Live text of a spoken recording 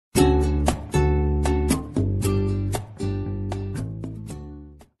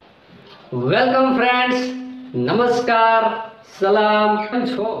Welcome friends, Namaskar, Salam, and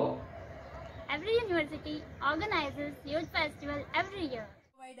so. Every university organizes youth festival every year.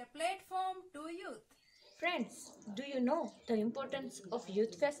 Provide a platform to youth. Friends, do you know the importance of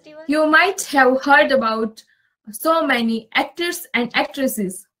youth festivals? You might have heard about so many actors and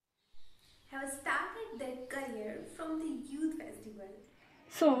actresses have started their career from the youth festival.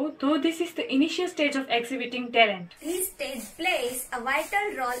 So, though this is the initial stage of exhibiting talent, This stage plays a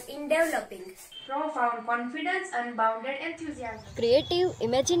vital role in developing Profound confidence, unbounded enthusiasm. creative,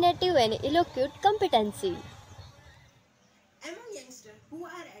 imaginative and eloquent competency. Among youngsters who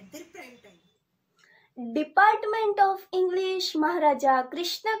are at their prime time. Department of English, Maharaja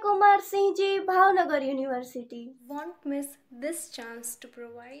Krishna Kumar Singh Ji, Bhavnagar University. won't miss this chance to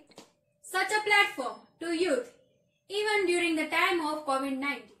provide Such a platform to youth, even during the time of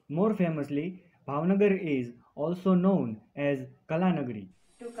COVID-19. More famously, Bhavnagar is also known as Kalanagari.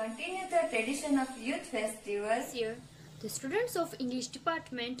 To continue the tradition of youth festivals, Here, the students of English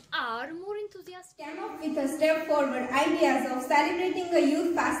department are more enthusiastic. Came up with a step forward ideas of celebrating a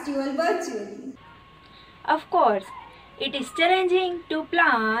youth festival virtually. Of course, it is challenging to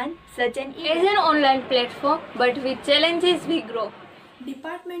plan such an event. It is an online platform, but with challenges we grow.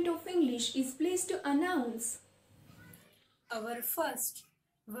 Department of English is pleased to announce Our first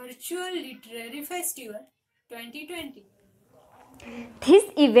virtual literary festival 2020. This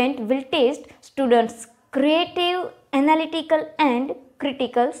event will test students' creative, analytical and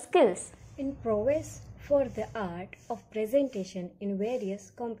critical skills in prowess for the art of presentation in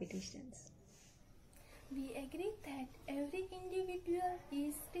various competitions. We agree that every individual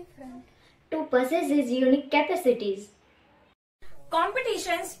is different to possess his unique capacities.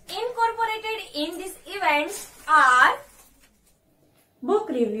 Competitions incorporated in these events are book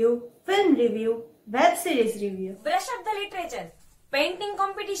review, film review, web series review, brush up the literature, painting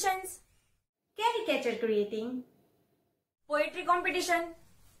competitions, caricature creating, poetry competition,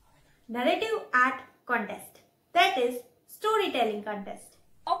 narrative art contest, that is storytelling contest,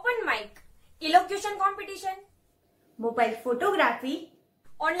 open mic, elocution competition, mobile photography,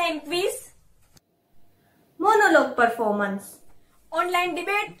 online quiz, monologue performance, online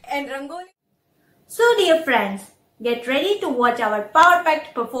debate and rangoli. So dear friends, get ready to watch our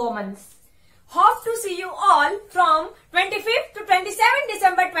power-packed performance. Hope to see you all from 25th to 27th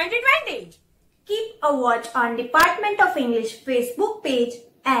December 2020. Keep a watch on Department of English Facebook page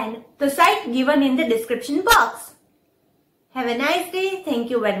and the site given in the description box. Have a nice day. Thank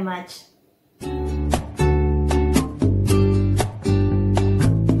you very much.